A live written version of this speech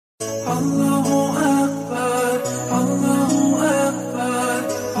Allahu Akbar, Allahu Akbar,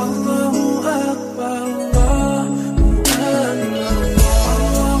 Allahu Akbar, Allahu Akbar,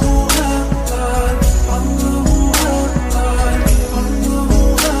 Allahu Akbar, Allahu Akbar,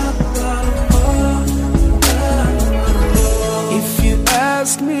 Allahu Akbar, Allahu Akbar. If you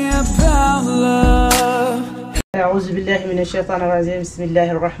ask me about love. أعوذ بالله من الشيطان الرجيم. بسم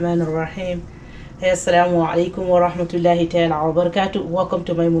الله الرحمن الرحيم. Assalamu alaikum wa rahmatullahi ta'ala wa barakatuh. Welcome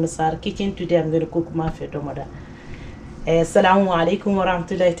to Maimuna's kitchen. Today I'm going to cook Mafe domeda. Assalamu alaikum wa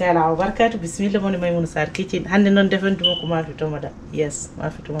rahmatullahi ta'ala wa barakatuh. Bismillah mon Maimuna's kitchen. Hande non defen to Mafe domeda. Yes,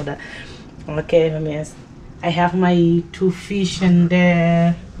 Mafe domeda. Okay, yes. I have my two fish and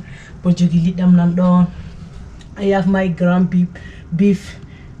there. Bojogi lidam nan. I have my ground beef.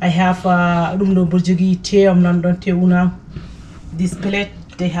 I have rumdo bojogi team nan don teuna. This plate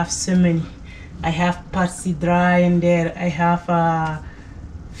they have so many. I have parsley dry in there. I have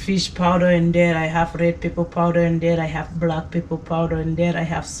fish powder in there. I have red pepper powder in there. I have black pepper powder in there. I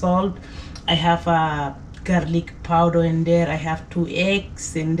have salt. I have garlic powder in there. I have 2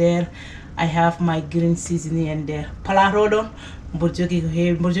 eggs in there. I have my green seasoning in there. Palarodon,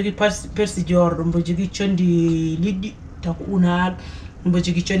 mbojogi persi jor, mbojogi chondi lidi takunal.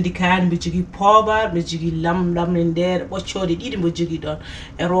 Mbojogi chondi kan, mbojogi pobar, mbojogi lam in there. Bochodi didi mbojogi don.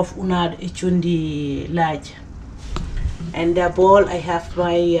 A rough unad e chondi large. And the bowl I have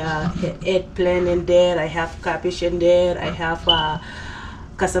my eggplant in there. I have cabbage in there. I have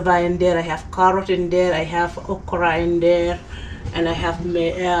cassava in there. I have carrot in there. I have okra in there, and I have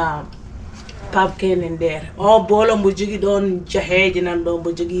pumpkin in there. All bowl of mbojogi don jaheji nan don,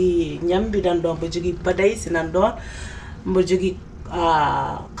 mbojogi nyambi nan don, mbojogi badais nan don, mbojogi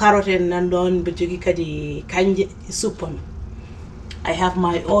carrot and nandon bojogi kadi kanje soup. I have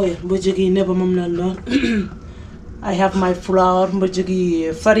my oil bojogi never mom nandon. I have my flour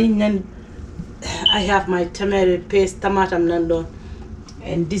bojogi farine, and I have my tomato paste tomatam nandon.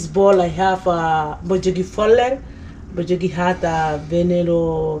 And this bowl I have bojogi foller, bojogi hat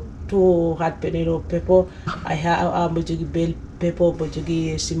venelo 2 hot venelo pepper. I have bojogi bell pepper,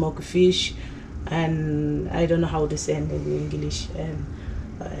 bojogi smoked fish, and I don't know how to say it in English. And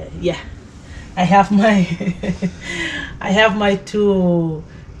yeah, I have my I have my 2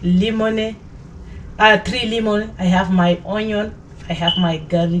 lemon, 3 lemon. I have my onion. I have my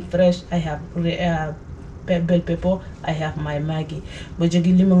garlic fresh. I have bell pepper. I have my Maggi.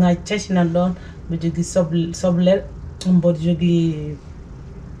 Bojogi lemon I cheshinan don. Bojogi sobler. Bojogi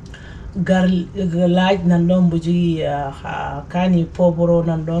garlic nandon. Bojogi kani poboro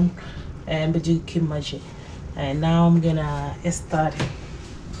nandon. And kimaji. And now I'm gonna start.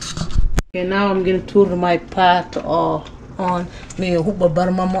 Okay, now I'm gonna turn my pot on me huba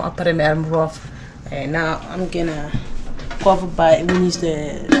barmamo apare me arm rough. And now I'm gonna cover by when it's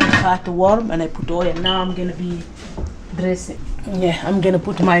the pot warm, and I put oil. And now I'm gonna be dressing. Yeah, I'm gonna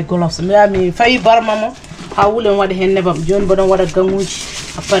put my gloves. Me fay barmamo ha wulen wada hen nebam jon bodon wada ganguji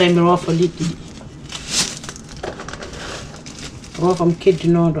apare me rough liddi. Rough am keddi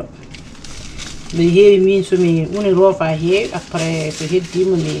nodo. The heavy means to me only rough I hear after to hit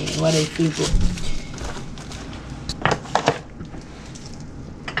demon what I feel good.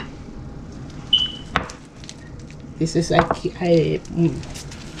 This is I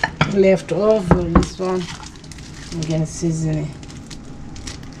left over this one. I'm gonna season it.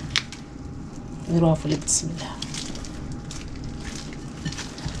 Rough lips.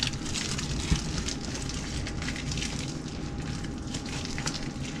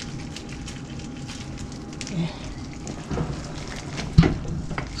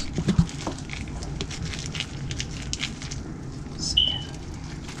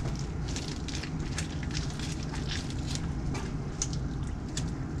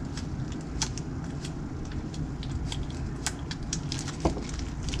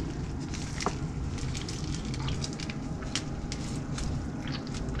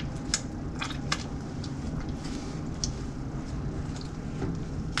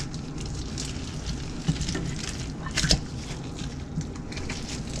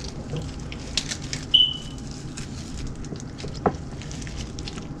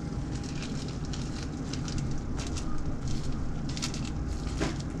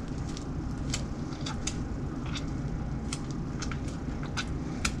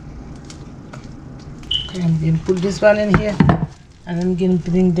 I'm going to put this one in here, and I'm going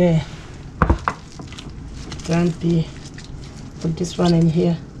to bring the ground pea. Put this one in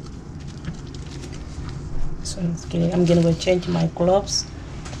here. So I'm going to change my gloves.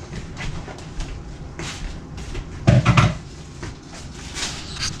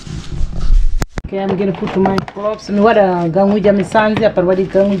 Okay, I'm going to put my cloves mi waɗa ganguja mi sanzi après waɗi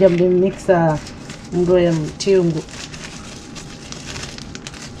ganguja mi mixa mɗoyam tewgu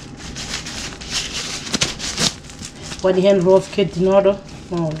waɗi hen roof keddinoɗo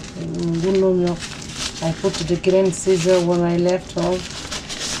gunnomi o. I put the green scissor when I left home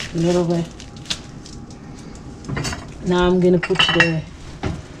a little bit. Now I'm gonna put the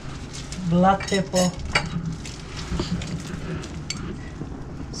black pepper,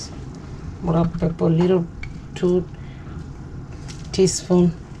 little 2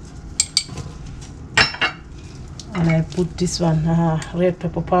 teaspoons, and I put this one red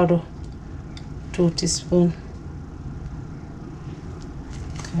pepper powder 2 teaspoons.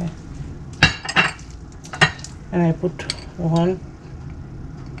 Okay, and I put 1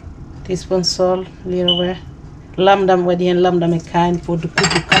 teaspoon salt, little bit. Lamdam wadi hen lamdam e kind for the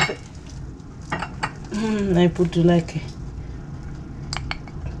kudu cafe. I put like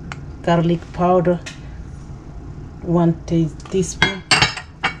garlic powder 1 teaspoon,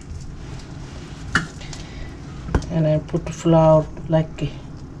 and I put flour like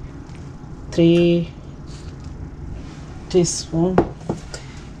 3 teaspoons,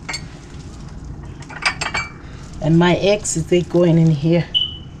 and my eggs they going in here.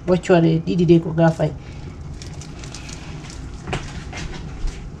 Watch what they go gafai.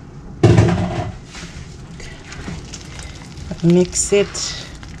 Mix it.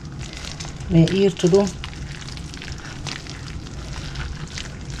 My ear to do.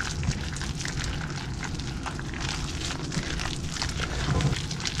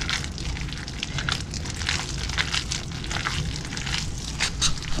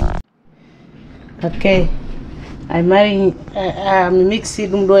 Okay, I mix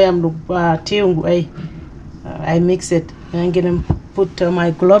it. I mix it. I'm gonna put my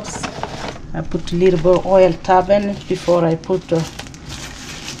gloves. I put a little bit of oil tab in before I put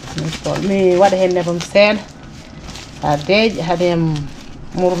me what I never said. I did had him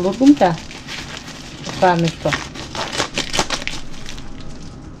more lookumta.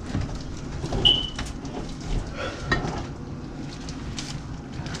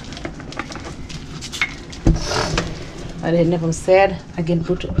 I never said again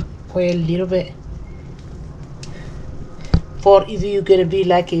put oil a little bit. For if you're gonna be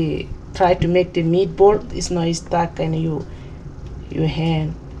like try to make the meatball, it's not stuck in your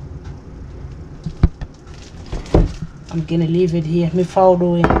hand. I'm gonna leave it here. Me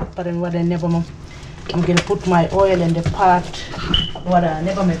follow it, but what I never. I'm gonna put my oil in the pot. What I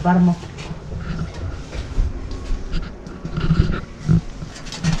never me barmo.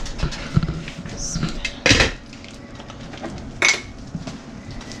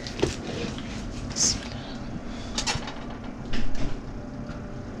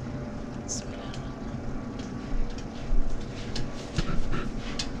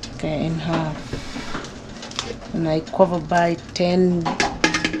 Okay, in half, and I cover by 10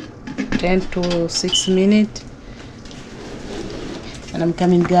 to 6 minutes, and I'm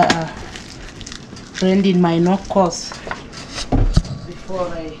coming blending my knuckles before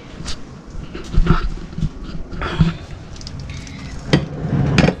I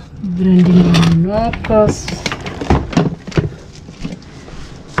blending my knuckles.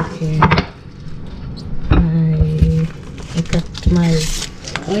 Okay, I cut my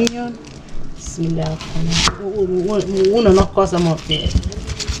onion. Bismillah. Uno no cosa mo fe.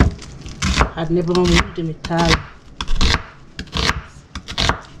 Had never moved the metal.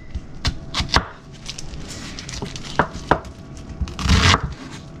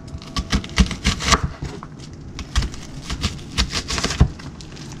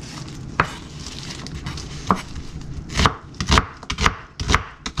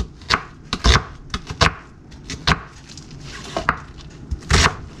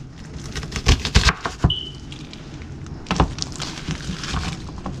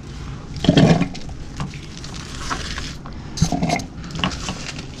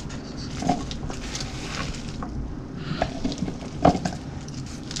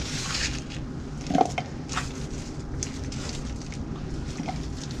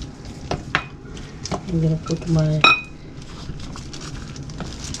 I'm gonna put my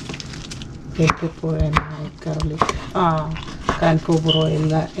pepper and my garlic. Can't cover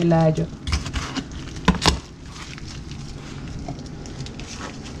Elijah.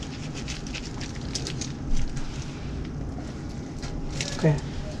 Okay,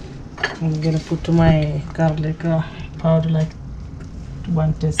 I'm gonna put my garlic powder like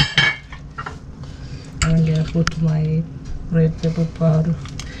 1 teaspoon. I'm gonna put my red pepper powder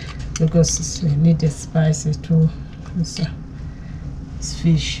because it needs spicy too. It's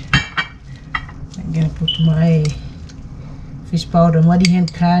fish. I'm gonna put my fish powder wadi hen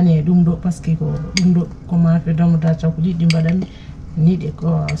kane dum do paske ko dum do ko mafe domoda taw ko jiddi badami ni de ko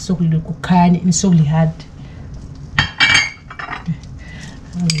sohli ko kane ni sohli hadde.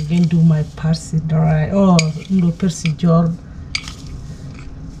 I'm going to do my parsley dry. Oh, no parsley jar.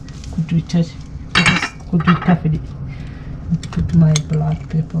 Could do it. Could do coffee. Put my black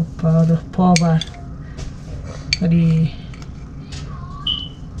pepper powder, powder. Maybe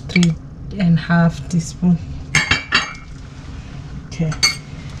 3.5 teaspoon. Okay,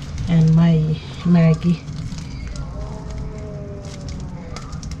 and my Maggi.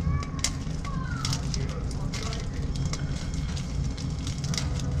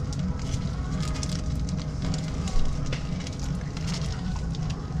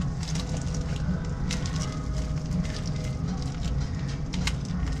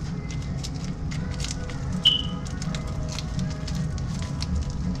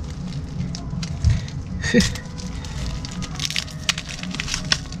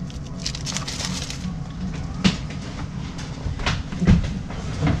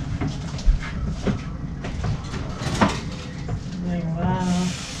 Wow.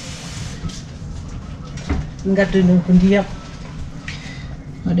 Ngaddu non ko ndiyam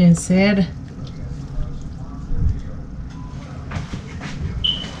waɗen seeɗa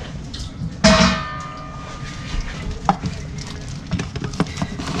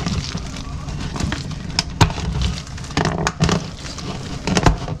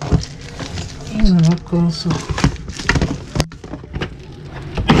also.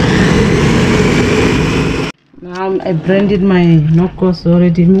 Now I blended my nokkos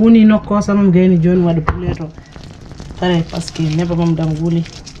already. Mi uni nokkos am gayni joni wada puleto. Pare parce que neba mam dam guli.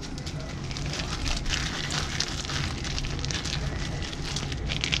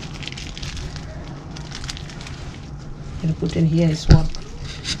 And put in here as well.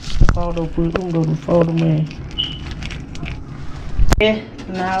 Powder powder my. Okay,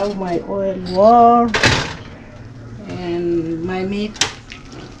 now my oil warm and my meat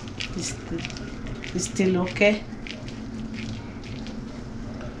is still okay.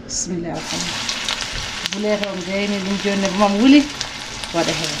 Bismillah. Buleto am gayni dum joni mam wuli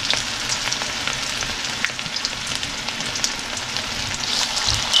wada hen.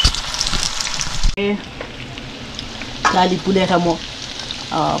 Okay. Lali buleta mo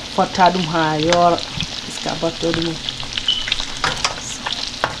fotta dum ha yora iska batto dum.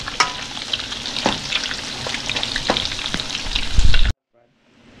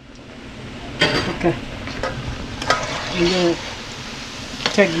 Okay, I'm gonna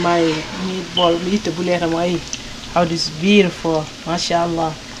take my meat buleta mo ay how this beautiful,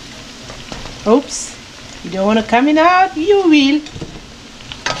 mashallah. Oops, you don't want to come in out, you will.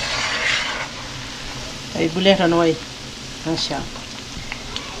 Ay buleta no ay mashallah.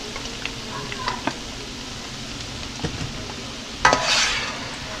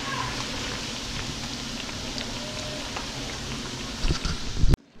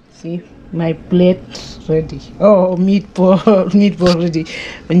 See, my plate ready. Oh, meatball ready.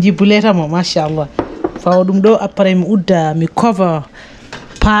 Wanji buleta mo mashallah. Faw dum do après mi udda mi cover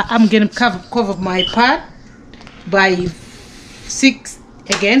I'm gonna cover my pot by 6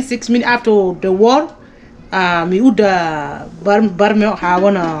 minutes after the wall. Mi udda barme ha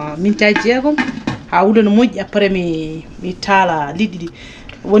wona minta jeegom ha uda no moƴƴi après mi tala liddi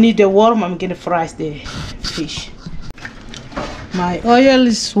woni the warm. I'm gonna fry the fish. My oil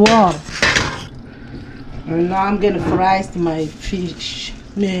is warm and now I'm gonna fry my fish.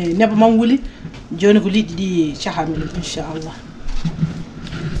 Me never man wuli joni ko liddi di chahamil inshallah.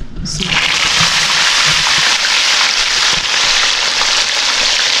 See.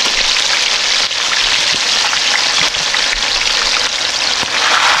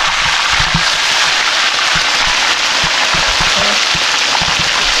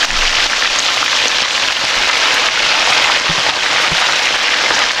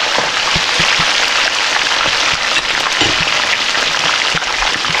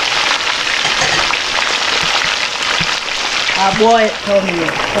 Boy, tell me,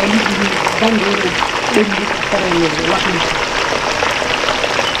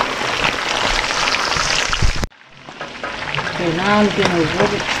 okay, now I'm gonna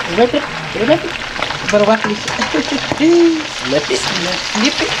rip it, but what is flip it,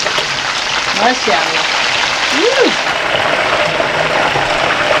 mashallah.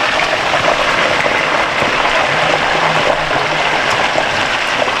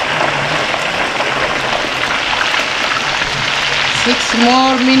 Six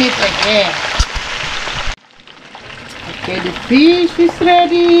more minutes again. Okay, the fish is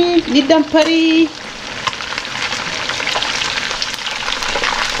ready. Lidam pari.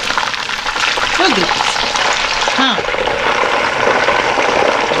 Look at this. Huh?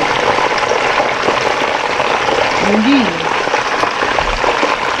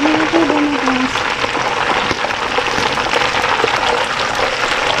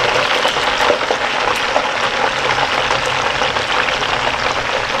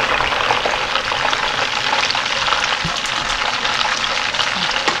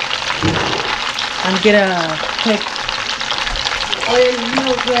 I'm gonna take oil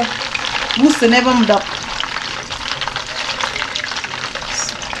here. Boost never up.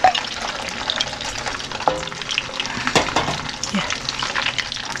 Yeah.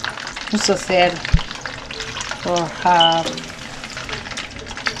 Boost said for half.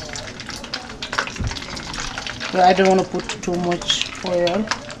 But I don't want to put too much oil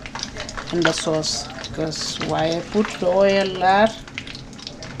in the sauce because why I put the oil there.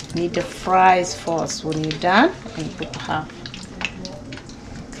 Need the fries first. When you're done, and put half.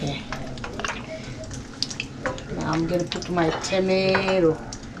 Okay. Now I'm gonna put my tomato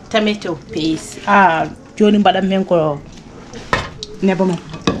paste. Johnny Badam Menko. Never mind.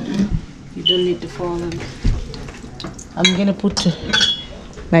 You don't need the phone. I'm gonna put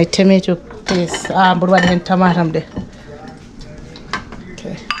my tomato paste. But what in tomato there?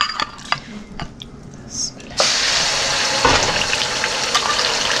 Okay.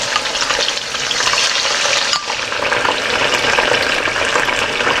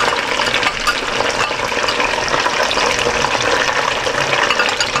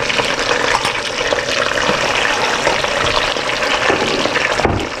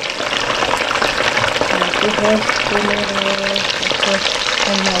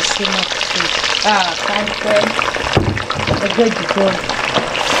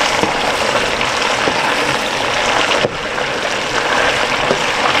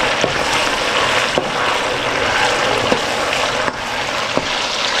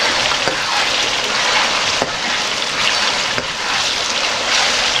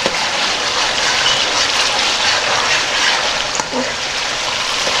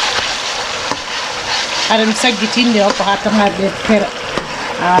 aɗa saggitinde o ko ha tamade pera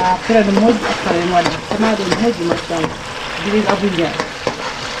pera no moƴƴi après waɗa tamade no moƴƴi machallah dilin aboudia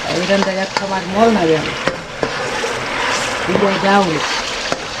a witan dañat tamade molna wiyama ɗiɗo dawle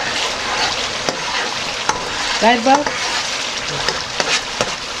right ba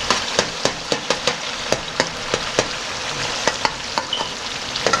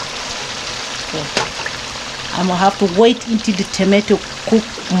I'm gonna have to wait until the tomato cook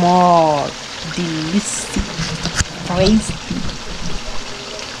more delicious, tasty.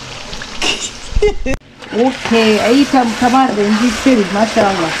 Okay, I eat some tomato in this series,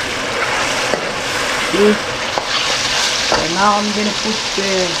 mashallah. So now I'm gonna put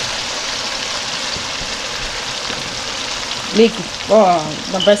the leek. Oh,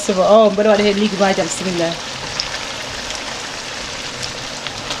 the vegetable. Oh, but what the heck, leek by just sitting there.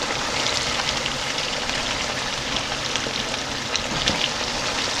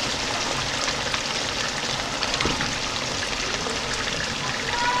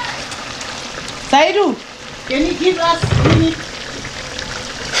 Saidu, can you give us a minute?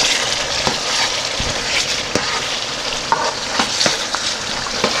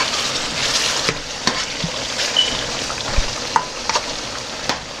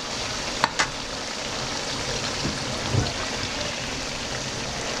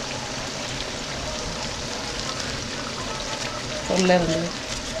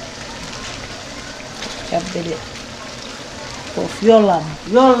 Of your lamb.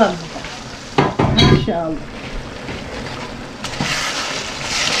 Inshallah.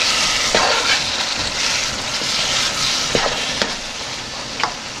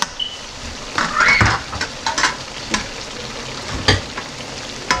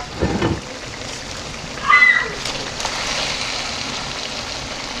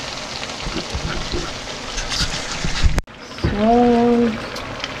 So,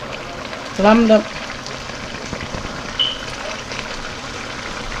 lamb up.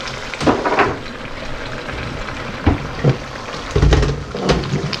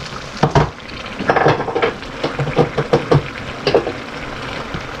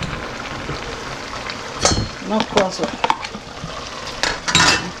 Not closer.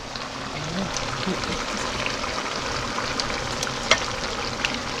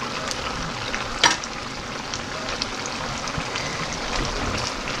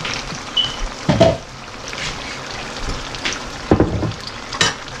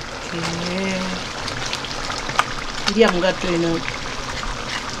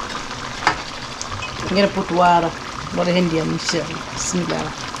 I'm gonna put water. What a Indian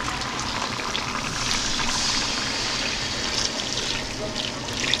Bismillah.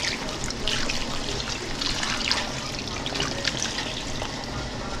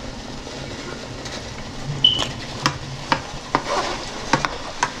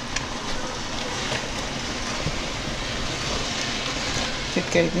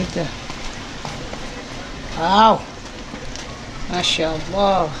 Okay, nita. Wow.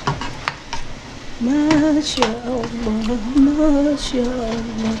 MashaAllah. MashaAllah.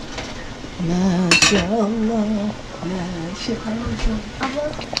 MashaAllah. MashaAllah. MashaAllah.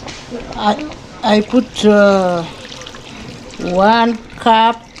 I put 1.5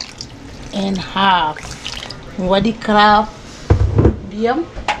 cup. Wadi crab. Diam.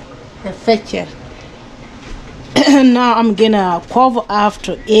 The fetcher. Now I'm gonna cover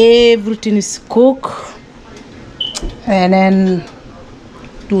after everything is cooked, and then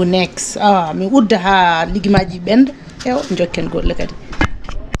do next. Me would ha ligimaji bend. Can go look at it.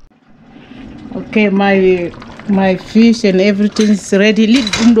 Okay, my fish and everything is ready.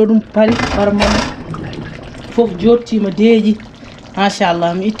 Lit dum pari parman. Fof joti ma deji.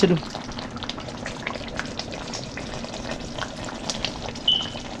 MashaAllah, me ittu.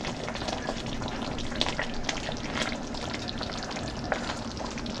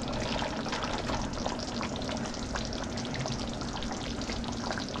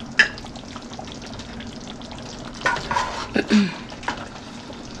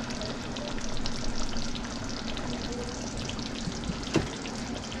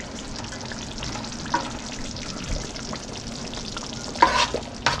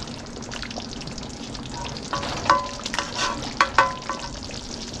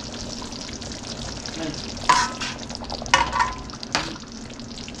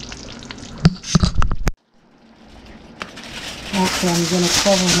 Okay, I'm gonna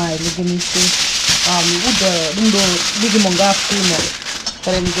cover my ligament. With the ligament gap cleaner.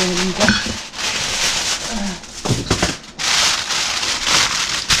 But I'm going to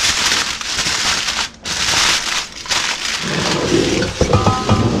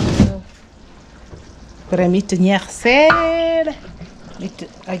Permit nyerser.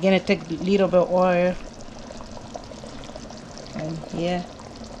 I'm gonna take a little bit of oil. And here.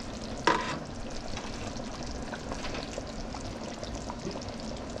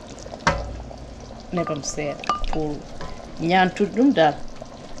 Never said for nyan to do that.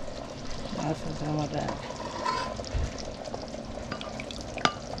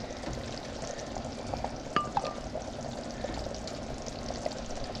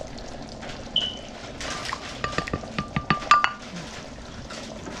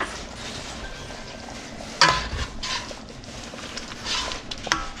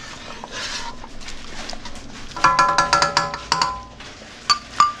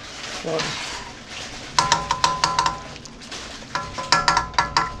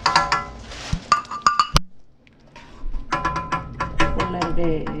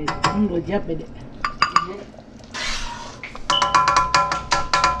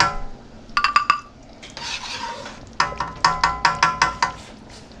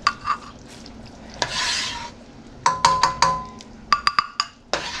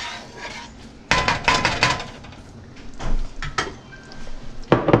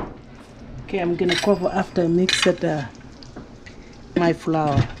 Okay, I'm gonna cover after I mix it my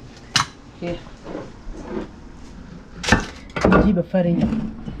flour. Here. Jiba farina.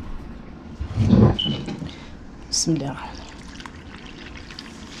 Bismillah.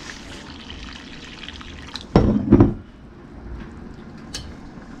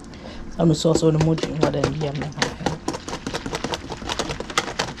 I'm sauce on the mood in what I'm here.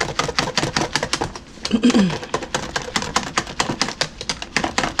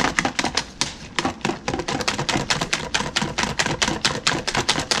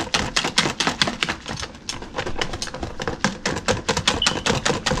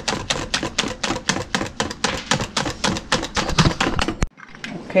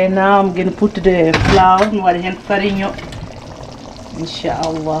 Okay, now I'm gonna put the flour and farina.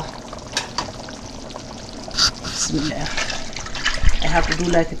 Inshallah. Bismillah. I have to do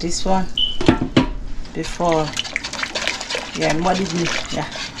like this one before. Yeah, and what is it? Yeah.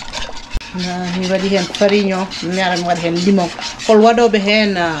 Ni wadi hen farina, nyara wadi hen limon. Kol wado be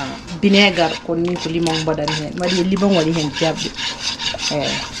hen vinegar kon ni ko limon badani hen. Wadi limon wadi hen jabbi.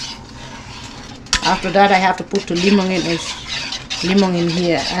 After that I have to put the lemon in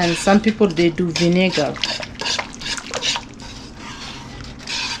here, and some people they do vinegar.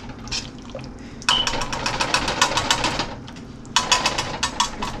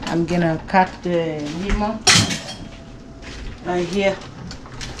 I'm gonna cut the lemon right here.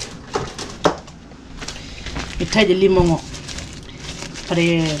 You tie the lemon up.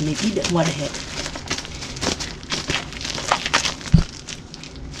 Maybe that one head.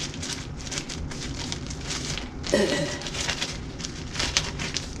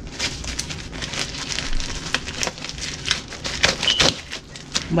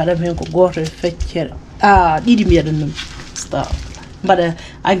 Madam hen ko goto feccere didi mi yadum stop. But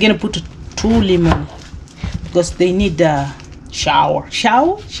I'm gonna put 2 lemon because they need the shower.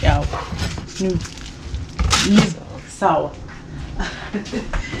 Sour. So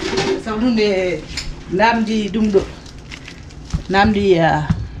namdi dumdo. Namdi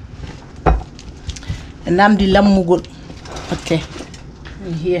lammugol. Okay.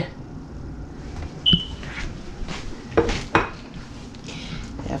 In here.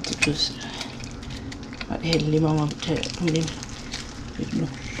 You have to choose. What hell limam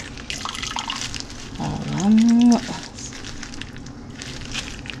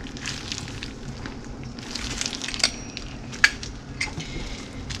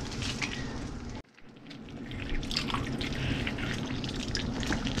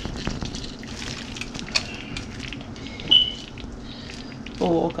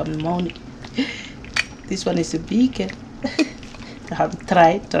oh, come on. This one is a beaker. I have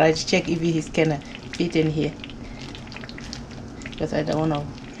tried to check if it can fit in here, because I don't want to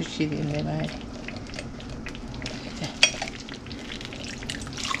push it in there.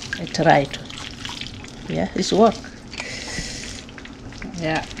 I tried. Yeah, it's work.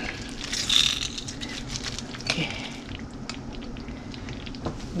 Yeah. Okay.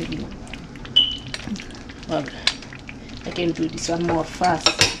 Well, I can do this one more fast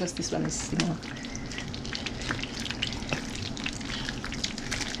because this one is small.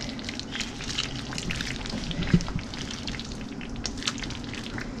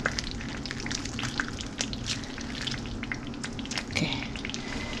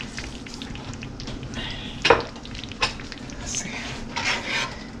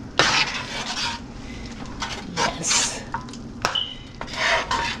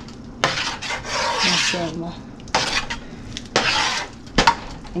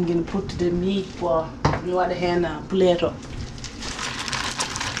 I'm going to put the meat for you want the hand plate up.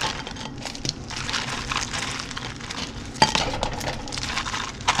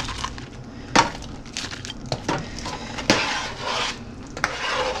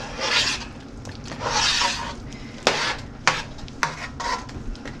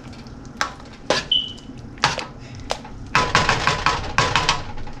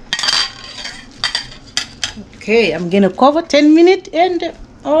 Okay, I'm gonna cover 10 minutes and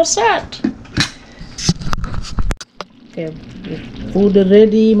all set. Okay, food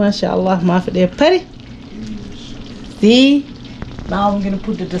ready, mashallah, Mafe de peri. See, now I'm gonna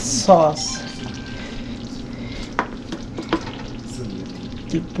put the sauce.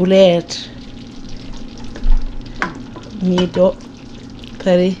 The bullet, meat,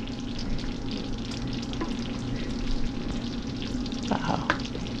 peri.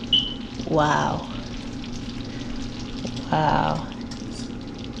 Wow. Wow. Wow.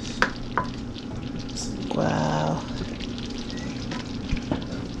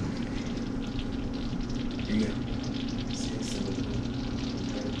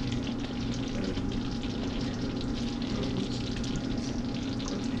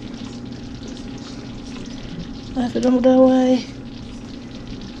 Mafe domeda way.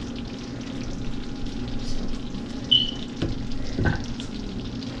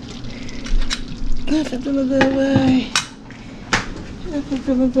 Mafe domeda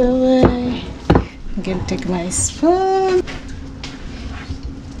way. I'm gonna take my spoon.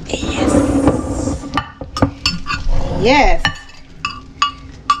 Yes.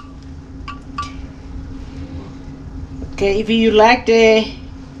 Okay, if you like the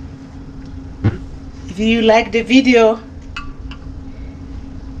video,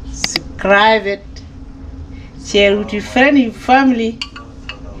 subscribe it, share with your friends and family,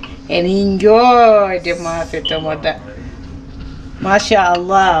 and enjoy the Mafe domeda.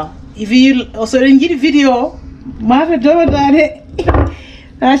 MashaAllah. If you also enjoy the video, Mafe domeda,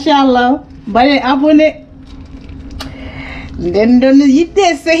 MashaAllah, bari abone. Then don't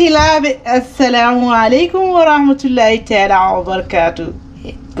yidde sahilabe. Assalamu alaikum wa rahmatullahi ta'ala wa barakatuh.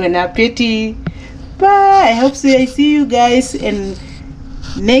 Bon appetit. Bye. I hope I see you guys in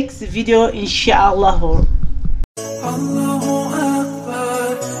next video, inshallah.